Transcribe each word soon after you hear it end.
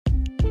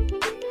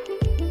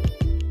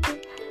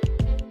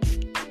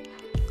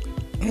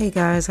Hey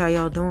guys, how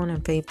y'all doing?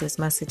 And faith this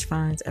message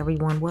finds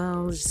everyone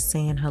well. Just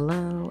saying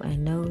hello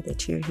and know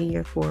that you're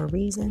here for a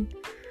reason.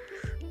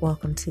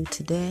 Welcome to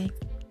today.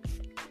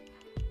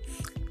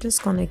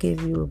 Just going to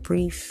give you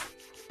a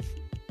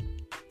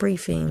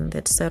briefing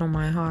that's set on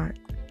my heart.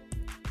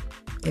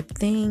 If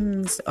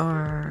things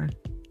are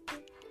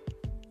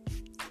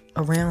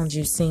around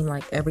you seem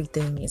like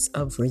everything is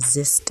of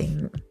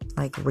resistance,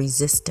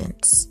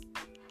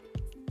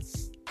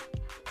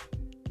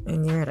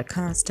 and you're at a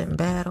constant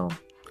battle,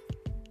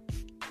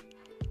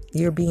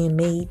 you're being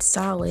made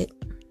solid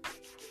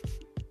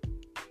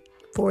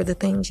for the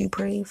things you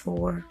prayed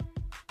for.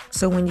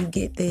 So when you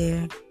get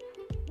there,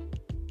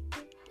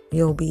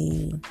 you'll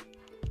be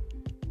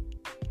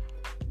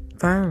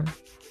firm,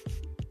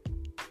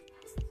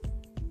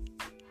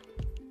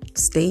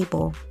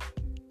 stable.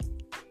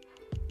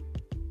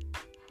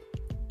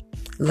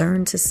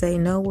 Learn to say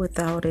no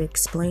without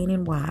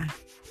explaining why.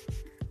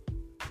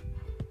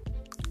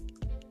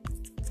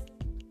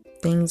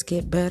 Things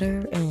get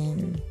better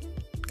and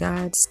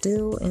God's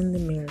still in the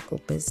miracle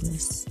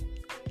business.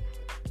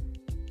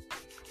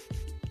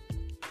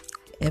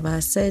 If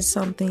I said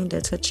something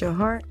that touched your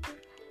heart,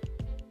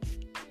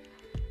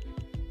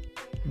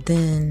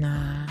 then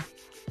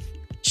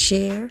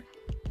share.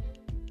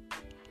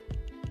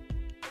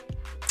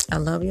 I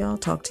love y'all.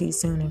 Talk to you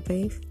soon in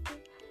faith.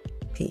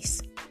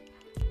 Peace.